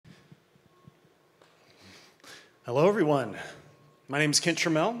Hello, everyone. My name is Kent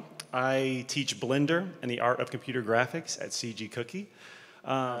Trammell. I teach Blender and the art of computer graphics at CG Cookie.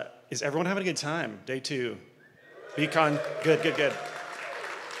 Is everyone having a good time? Day 2. BCON, good.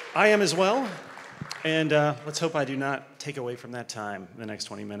 I am as well. And let's hope I do not take away from that time in the next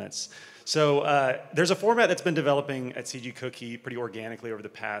 20 minutes. So there's a format that's been developing at CG Cookie pretty organically over the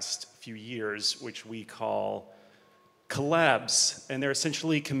past few years, which we call Collabs. And they're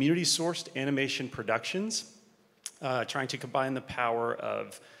essentially community-sourced animation productions, trying to combine the power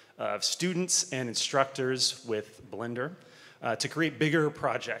of students and instructors with Blender to create bigger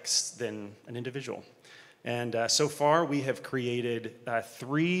projects than an individual. And so far, we have created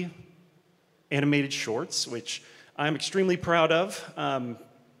 3 animated shorts, which I'm extremely proud of,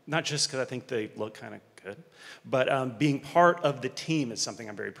 not just because I think they look kind of good, but being part of the team is something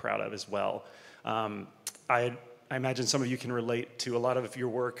I'm very proud of as well. I imagine some of you can relate to a lot of your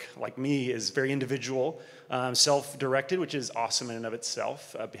work, like me, is very individual, self-directed, which is awesome in and of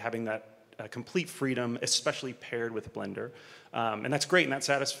itself, having that complete freedom, especially paired with Blender. And that's great and that's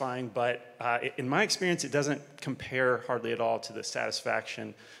satisfying, but in my experience, it doesn't compare hardly at all to the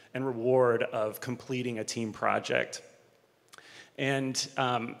satisfaction and reward of completing a team project. And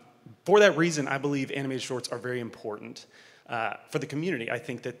for that reason, I believe animated shorts are very important for the community. I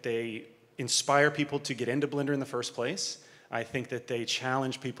think that they inspire people to get into Blender in the first place. I think that they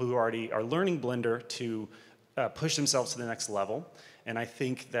challenge people who already are learning Blender to push themselves to the next level. And I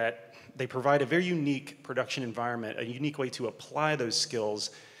think that they provide a very unique production environment, a unique way to apply those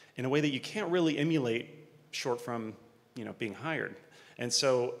skills in a way that you can't really emulate short from being hired. And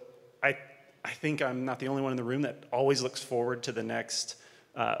so I think I'm not the only one in the room that always looks forward to the next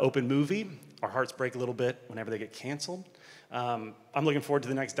open movie. Our hearts break a little bit whenever they get canceled. I'm looking forward to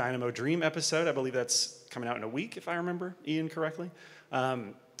the next Dynamo Dream episode. I believe that's coming out in a week, if I remember Ian correctly.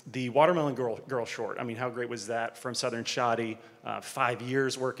 The Watermelon Girl short, I mean, how great was that from Southern Shoddy? 5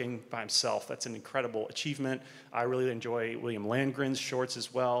 years working by himself. That's an incredible achievement. I really enjoy William Landgren's shorts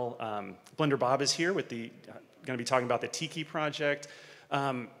as well. Blender Bob is here with going to be talking about the Tiki project.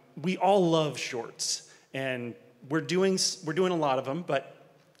 We all love shorts, and we're doing a lot of them, but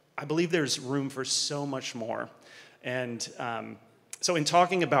I believe there's room for so much more. And so in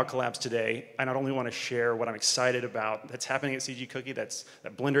talking about Collabs today, I not only want to share what I'm excited about that's happening at CG Cookie, that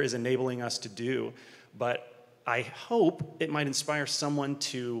Blender is enabling us to do, but I hope it might inspire someone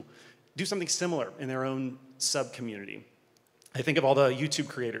to do something similar in their own sub-community. I think of all the YouTube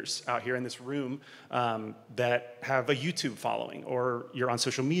creators out here in this room that have a YouTube following, or you're on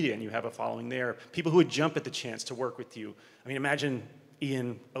social media and you have a following there. People who would jump at the chance to work with you. I mean, imagine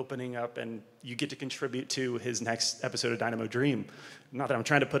Ian opening up and you get to contribute to his next episode of Dynamo Dream. Not that I'm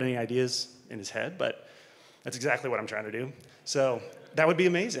trying to put any ideas in his head, but that's exactly what I'm trying to do. So that would be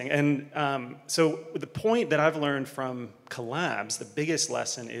amazing. And so the point that I've learned from Collabs, the biggest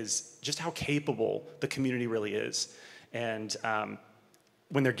lesson is just how capable the community really is. And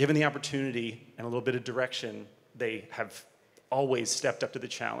when they're given the opportunity and a little bit of direction, they have always stepped up to the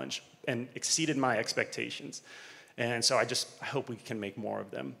challenge and exceeded my expectations. And so I hope we can make more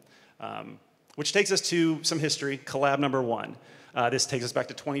of them. Which takes us to some history, collab number 1. This takes us back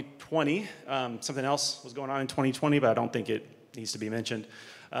to 2020. Something else was going on in 2020, but I don't think it needs to be mentioned.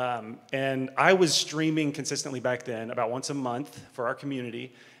 And I was streaming consistently back then, about once a month for our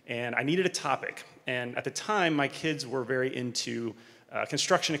community, and I needed a topic. And at the time, my kids were very into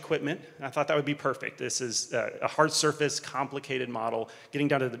construction equipment. And I thought that would be perfect. This is a hard surface, complicated model, getting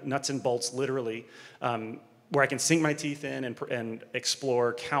down to the nuts and bolts, literally, where I can sink my teeth in and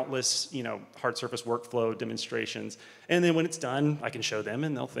explore countless, hard surface workflow demonstrations. And then when it's done, I can show them,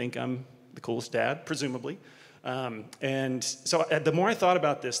 and they'll think I'm the coolest dad, presumably. And so the more I thought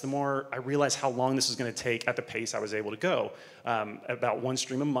about this, the more I realized how long this was going to take at the pace I was able to go. About 1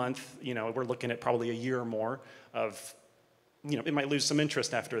 stream a month, we're looking at probably a year or more of, it might lose some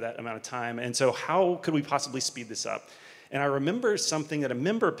interest after that amount of time. And so how could we possibly speed this up? And I remember something that a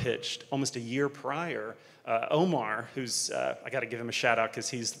member pitched almost a year prior. Omar, who's, I got to give him a shout out because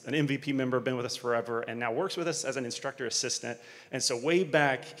he's an MVP member, been with us forever, and now works with us as an instructor assistant. And so way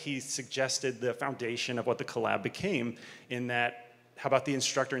back, he suggested the foundation of what the collab became, in that, how about the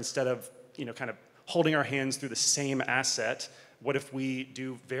instructor, instead of, kind of holding our hands through the same asset, what if we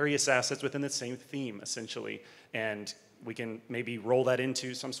do various assets within the same theme, essentially, and we can maybe roll that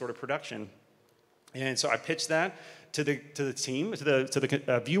into some sort of production. And so I pitched that to the team, to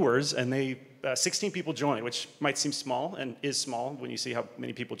the viewers, and 16 people joined, which might seem small and is small when you see how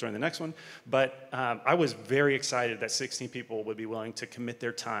many people join the next one. But I was very excited that 16 people would be willing to commit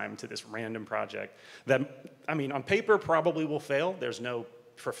their time to this random project that, I mean, on paper probably will fail. There's no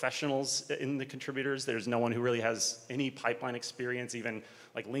professionals in the contributors. There's no one who really has any pipeline experience. Even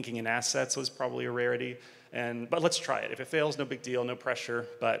like linking in assets was probably a rarity. But let's try it. If it fails, no big deal, no pressure.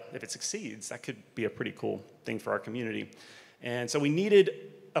 But if it succeeds, that could be a pretty cool thing for our community. And so we needed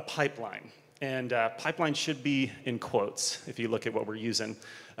a pipeline. And pipeline should be in quotes if you look at what we're using.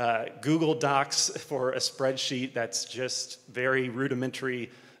 Google Docs for a spreadsheet that's just very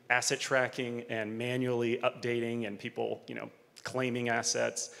rudimentary asset tracking and manually updating and people, claiming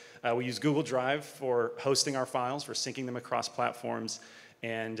assets. We use Google Drive for hosting our files, for syncing them across platforms,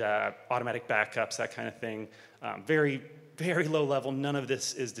 and automatic backups, that kind of thing. Very, very low level. None of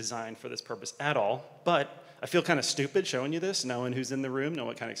this is designed for this purpose at all. But I feel kind of stupid showing you this, knowing who's in the room, knowing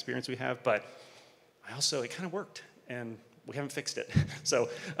what kind of experience we have. But it kind of worked, and we haven't fixed it. So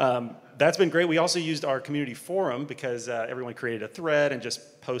that's been great. We also used our community forum because everyone created a thread and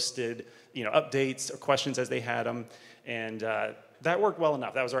just posted, updates or questions as they had them. And that worked well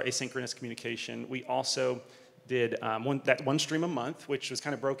enough. That was our asynchronous communication. We also did one stream a month, which was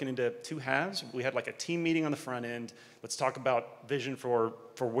kind of broken into two halves. We had like a team meeting on the front end. Let's talk about vision for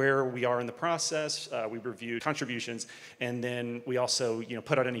where we are in the process. We reviewed contributions, and then we also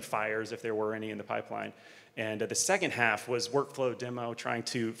put out any fires if there were any in the pipeline. And the second half was workflow demo,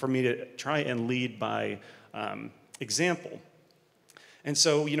 for me to try and lead by example. And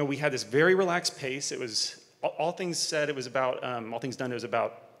so we had this very relaxed pace. It was all things said. It was about all things done. It was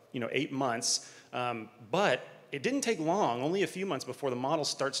about 8 months, but it didn't take long, only a few months before the model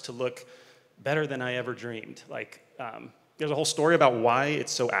starts to look better than I ever dreamed. There's a whole story about why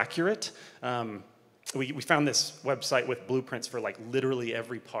it's so accurate. We found this website with blueprints for literally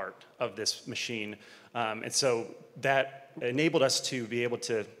every part of this machine. And so that enabled us to be able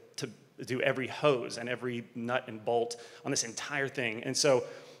to do every hose and every nut and bolt on this entire thing. And so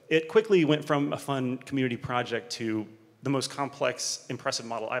it quickly went from a fun community project to the most complex, impressive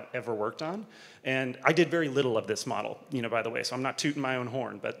model I've ever worked on. And I did very little of this model, by the way, so I'm not tooting my own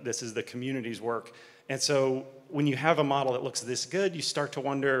horn, but this is the community's work. And so when you have a model that looks this good, you start to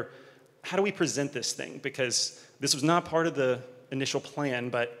wonder, how do we present this thing? Because this was not part of the initial plan,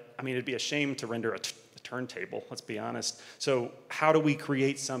 but it'd be a shame to render a turntable, let's be honest. So how do we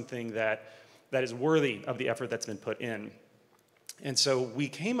create something that is worthy of the effort that's been put in? And so we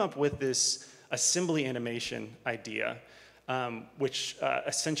came up with this assembly animation idea, which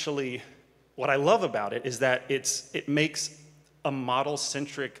essentially, what I love about it is that it makes a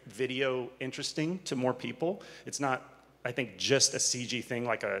model-centric video interesting to more people. It's not, I think, just a CG thing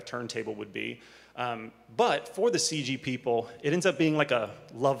like a turntable would be. But for the CG people, it ends up being like a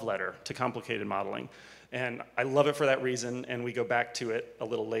love letter to complicated modeling. And I love it for that reason, and we go back to it a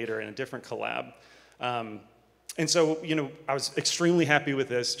little later in a different collab. And so, I was extremely happy with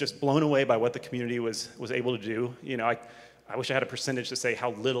this, just blown away by what the community was able to do. I wish I had a percentage to say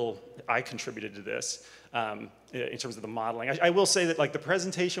how little I contributed to this in terms of the modeling. I will say that the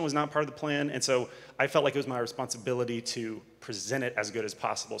presentation was not part of the plan, and so I felt like it was my responsibility to present it as good as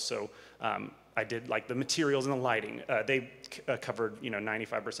possible. So I did the materials and the lighting. They covered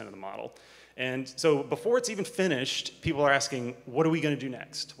 95% of the model. And so before it's even finished, people are asking, what are we going to do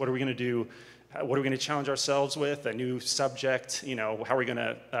next? What are we going to do? What are we going to challenge ourselves with? A new subject? How are we going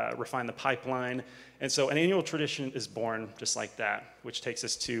to refine the pipeline? And so an annual tradition is born just like that, which takes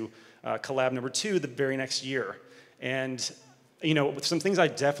us to collab number 2 the very next year. And some things I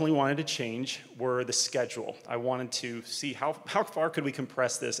definitely wanted to change were the schedule. I wanted to see how far could we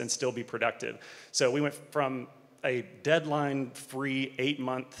compress this and still be productive. So we went from a deadline-free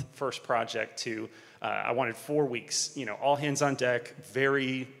 8-month first project to I wanted 4 weeks, all hands on deck,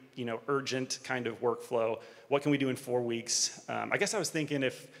 very urgent kind of workflow. What can we do in 4 weeks? I guess I was thinking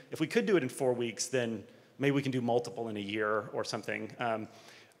if we could do it in 4 weeks, then maybe we can do multiple in a year or something.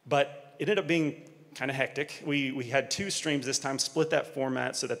 But it ended up being kind of hectic. We had 2 streams this time, split that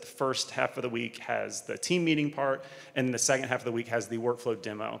format so that the first half of the week has the team meeting part, and the second half of the week has the workflow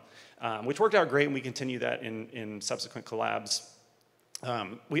demo, which worked out great, and we continue that in subsequent collabs.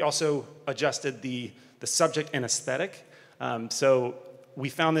 We also adjusted the subject and aesthetic. So we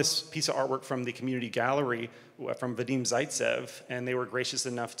found this piece of artwork from the community gallery from Vadim Zaitsev, and they were gracious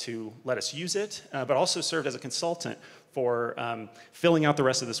enough to let us use it, but also served as a consultant for filling out the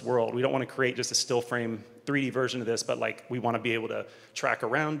rest of this world. We don't want to create just a still frame 3D version of this, but we want to be able to track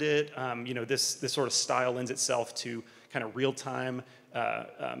around it. This sort of style lends itself to kind of real-time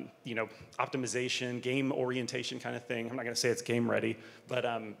optimization, game orientation kind of thing. I'm not going to say it's game ready, but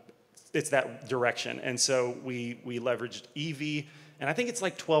it's that direction. And so we leveraged Eevee, and I think it's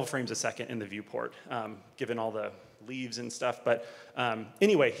 12 frames a second in the viewport, given all the leaves and stuff. But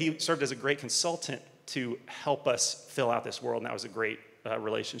anyway, he served as a great consultant to help us fill out this world, and that was a great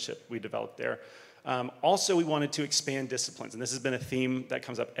relationship we developed there. Also, we wanted to expand disciplines, and this has been a theme that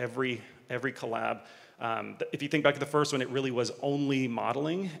comes up every collab. If you think back to the first one, it really was only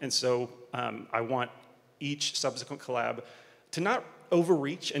modeling, and so I want each subsequent collab to not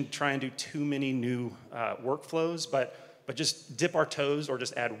overreach and try and do too many new workflows, but just dip our toes or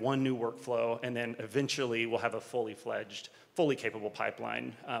just add one new workflow, and then eventually we'll have a fully fledged, fully capable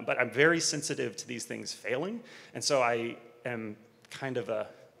pipeline. But I'm very sensitive to these things failing, and so I am kind of a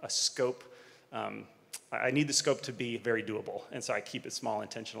scope. I need the scope to be very doable, and so I keep it small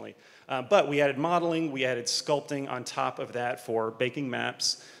intentionally. But we added modeling, we added sculpting on top of that for baking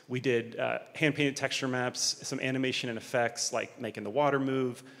maps. We did hand-painted texture maps, some animation and effects like making the water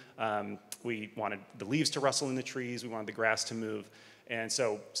move. We wanted the leaves to rustle in the trees, we wanted the grass to move. And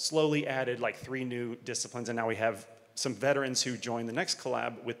so slowly added like 3 new disciplines, and now we have some veterans who join the next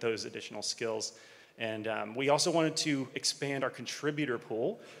collab with those additional skills. And we also wanted to expand our contributor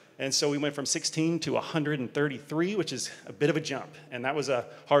pool. And so we went from 16 to 133, which is a bit of a jump. And that was a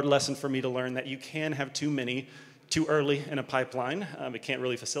hard lesson for me to learn, that you can have too many too early in a pipeline. It can't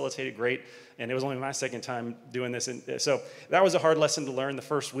really facilitate it great. And it was only my second time doing this. And so that was a hard lesson to learn. The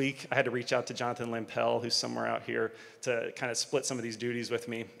first week, I had to reach out to Jonathan Lampel, who's somewhere out here, to kind of split some of these duties with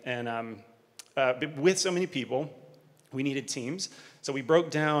me. And with so many people, we needed teams. So we broke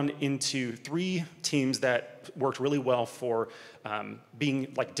down into 3 teams that worked really well for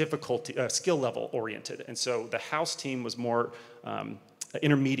being like difficulty, skill level oriented. And so the house team was more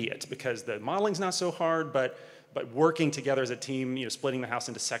intermediate, because the modeling's not so hard, but working together as a team, splitting the house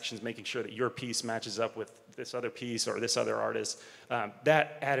into sections, making sure that your piece matches up with this other piece or this other artist,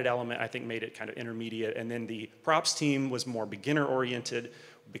 that added element, I think, made it kind of intermediate. And then the props team was more beginner oriented,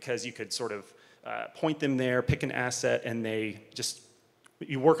 because you could sort of point them there, pick an asset, and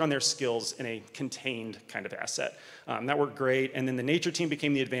you work on their skills in a contained kind of asset. That worked great. And then the nature team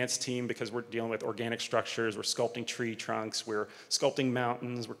became the advanced team, because we're dealing with organic structures, we're sculpting tree trunks, we're sculpting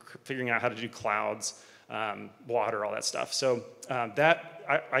mountains, we're figuring out how to do clouds, water, all that stuff. So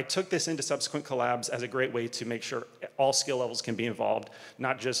I took this into subsequent collabs as a great way to make sure all skill levels can be involved,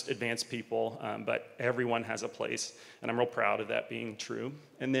 not just advanced people, but everyone has a place. And I'm real proud of that being true.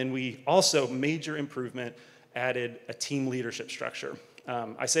 And then we also, major improvement, added a team leadership structure.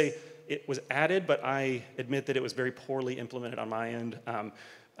 I say it was added, but I admit that it was very poorly implemented on my end.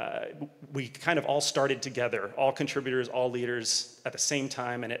 We kind of all started together, all contributors, all leaders at the same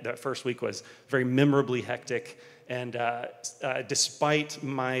time, and that first week was very memorably hectic. And despite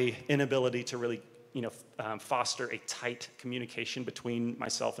my inability to really foster a tight communication between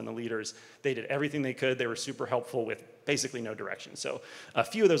myself and the leaders, they did everything they could. They were super helpful with basically no direction. So a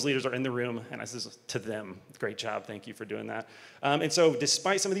few of those leaders are in the room, and this is to them, great job, thank you for doing that. And so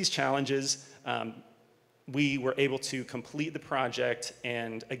despite some of these challenges, we were able to complete the project,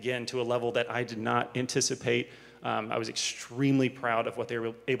 and again, to a level that I did not anticipate. I was extremely proud of what they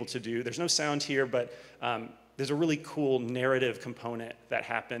were able to do. There's no sound here, but there's a really cool narrative component that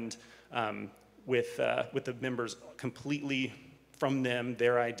happened with the members, completely from them,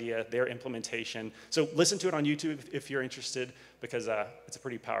 their idea, their implementation. So listen to it on YouTube if you're interested, because it's a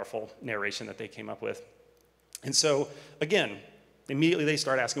pretty powerful narration that they came up with. And so again, immediately they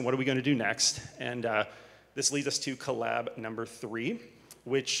start asking, what are we going to do next? And this leads us to collab number 3,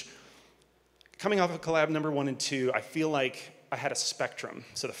 which, coming off of collab number 1 and 2, I feel like I had a spectrum.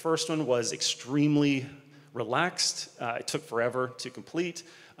 So the first one was extremely relaxed. It took forever to complete,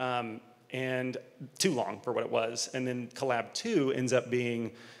 and too long for what it was. And then collab 2 ends up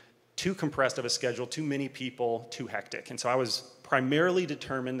being too compressed of a schedule, too many people, too hectic. And so I was primarily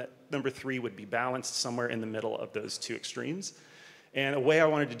determined that number 3 would be balanced somewhere in the middle of those 2 extremes. And a way I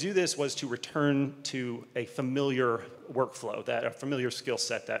wanted to do this was to return to a familiar workflow, a familiar skill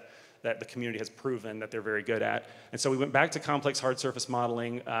set that the community has proven that they're very good at. And so we went back to complex hard surface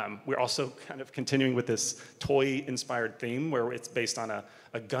modeling. We're also kind of continuing with this toy-inspired theme, where it's based on a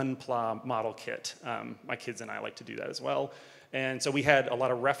gunpla model kit. My kids and I like to do that as well. And so we had a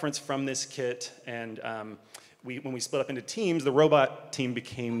lot of reference from this kit, and when we split up into teams, the robot team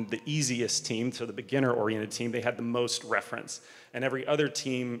became the easiest team, so the beginner-oriented team. They had the most reference, and every other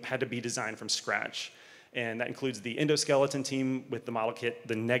team had to be designed from scratch. And that includes the endoskeleton team with the model kit,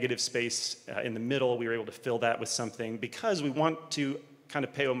 the negative space in the middle. We were able to fill that with something, because we want to kind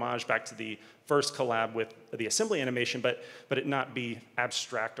of pay homage back to the first collab with the assembly animation, but it not be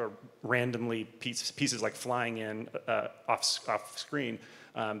abstract or randomly pieces like flying in off screen.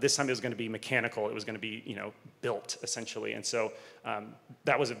 This time it was going to be mechanical. It was going to be built, essentially. And so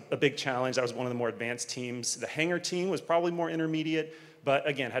that was a big challenge. That was one of the more advanced teams. The hangar team was probably more intermediate, but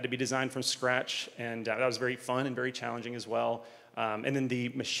again, had to be designed from scratch, and that was very fun and very challenging as well. And then the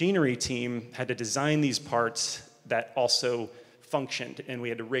machinery team had to design these parts that also functioned, and we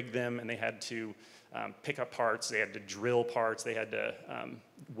had to rig them, and they had to pick up parts, they had to drill parts, they had to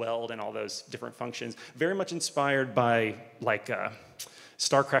weld, and all those different functions. Very much inspired by like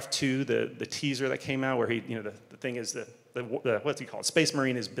StarCraft 2, the teaser that came out, where he, the thing is what's he called? Space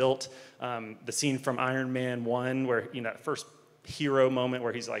Marine is built. The scene from Iron Man 1, where that first hero moment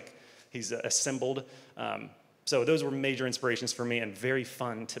where he's assembled. So those were major inspirations for me, and very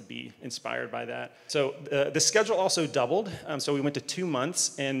fun to be inspired by that. So the schedule also doubled. So we went to 2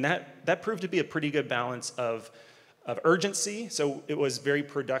 months, and that proved to be a pretty good balance of urgency. So it was very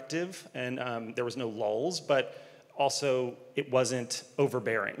productive, and there was no lulls, but also it wasn't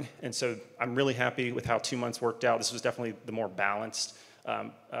overbearing. And so I'm really happy with how 2 months worked out. This was definitely the more balanced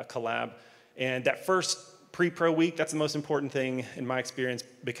collab. And that first pre-pro week, that's the most important thing in my experience,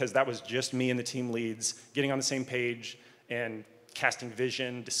 because that was just me and the team leads getting on the same page and casting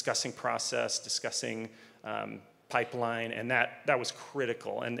vision, discussing process, discussing pipeline, and that was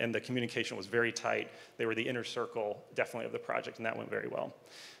critical, and the communication was very tight. They were the inner circle, definitely, of the project, and that went very well.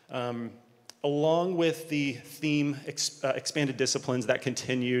 Along with the theme, expanded disciplines, that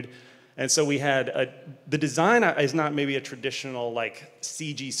continued. And so we had the design is not maybe a traditional like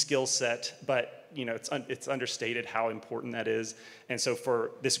CG skill set, but it's understated how important that is. And so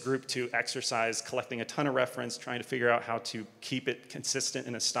for this group to exercise collecting a ton of reference, trying to figure out how to keep it consistent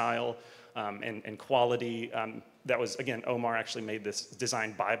in a style and quality, that was, again, Omar actually made this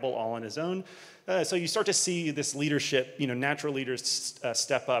design Bible all on his own. So you start to see this leadership, natural leaders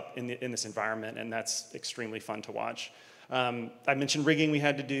step up in this environment, and that's extremely fun to watch. I mentioned rigging we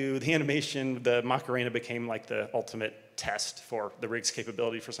had to do. The animation, the Macarena became like the ultimate test for the rig's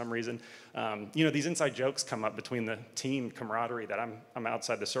capability for some reason. These inside jokes come up between the team camaraderie that I'm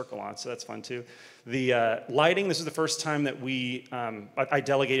outside the circle on, so that's fun too. The lighting, this is the first time that I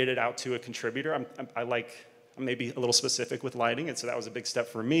delegated it out to a contributor. I'm maybe a little specific with lighting, and so that was a big step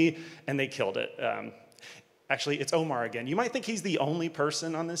for me, and they killed it. Actually, it's Omar again. You might think he's the only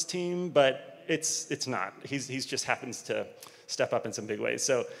person on this team, but it's not. He's just happens to step up in some big ways.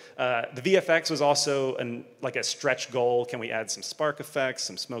 So the VFX was also like a stretch goal. Can we add some spark effects,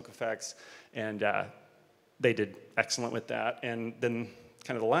 some smoke effects? And they did excellent with that. And then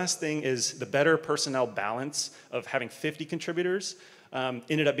kind of the last thing is the better personnel balance of having 50 contributors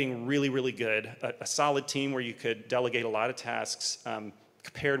ended up being really, really good. A solid team where you could delegate a lot of tasks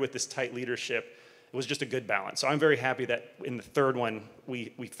paired with this tight leadership. It was just a good balance. So I'm very happy that in the third one, we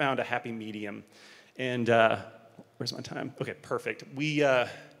found a happy medium. And where's my time? Okay, perfect. We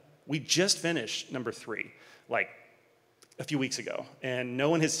just finished number 3, like a few weeks ago. And no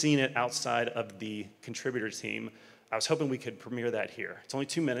one has seen it outside of the contributor team. I was hoping we could premiere that here. It's only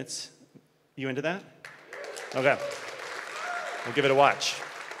 2 minutes. You into that? Okay. We'll give it a watch.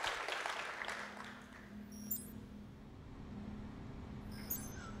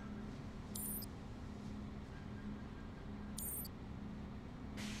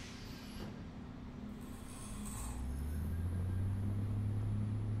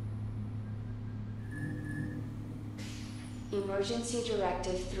 Emergency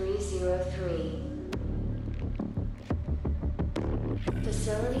Directive 303.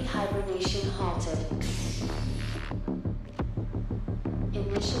 Facility hibernation halted.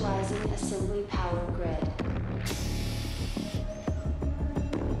 Initializing assembly power grid.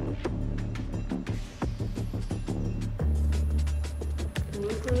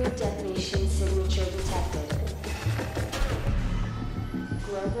 Nuclear detonation signature detected.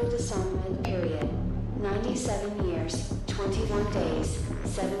 Global disarmament period. 97 years, 21 days,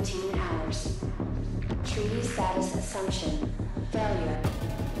 17 hours. Treaty status assumption. Failure.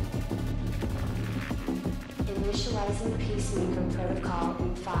 Initializing Peacemaker Protocol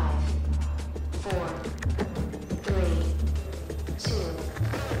in 5, 4, 3, 2,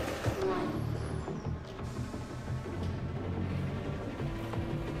 1.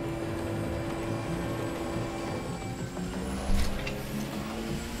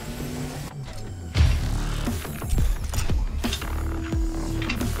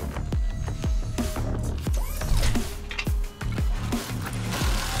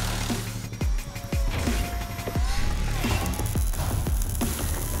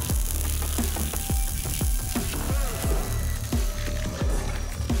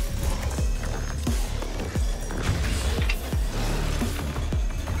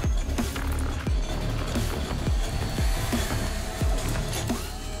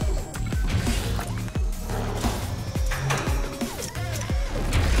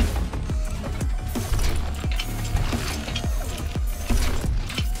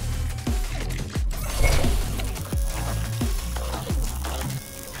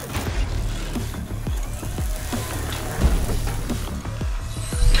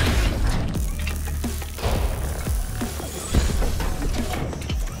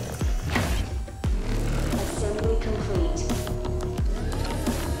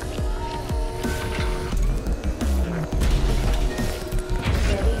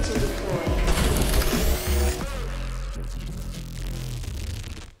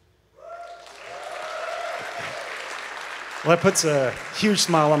 Well, that puts a huge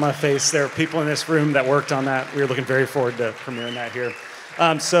smile on my face. There are people in this room that worked on that. We are looking very forward to premiering that here.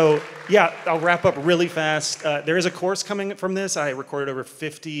 So yeah, I'll wrap up really fast. There is a course coming from this. I recorded over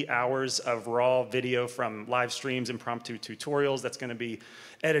 50 hours of raw video from live streams, impromptu tutorials. That's going to be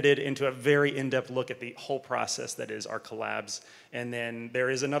edited into a very in-depth look at the whole process that is our collabs. And then there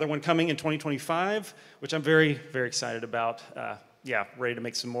is another one coming in 2025, which I'm very, very excited about. Yeah, ready to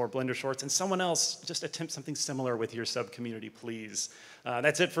make some more Blender shorts. And someone else, just attempt something similar with your sub-community, please.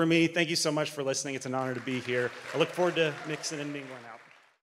 That's it for me. Thank you so much for listening. It's an honor to be here. I look forward to mixing and mingling out.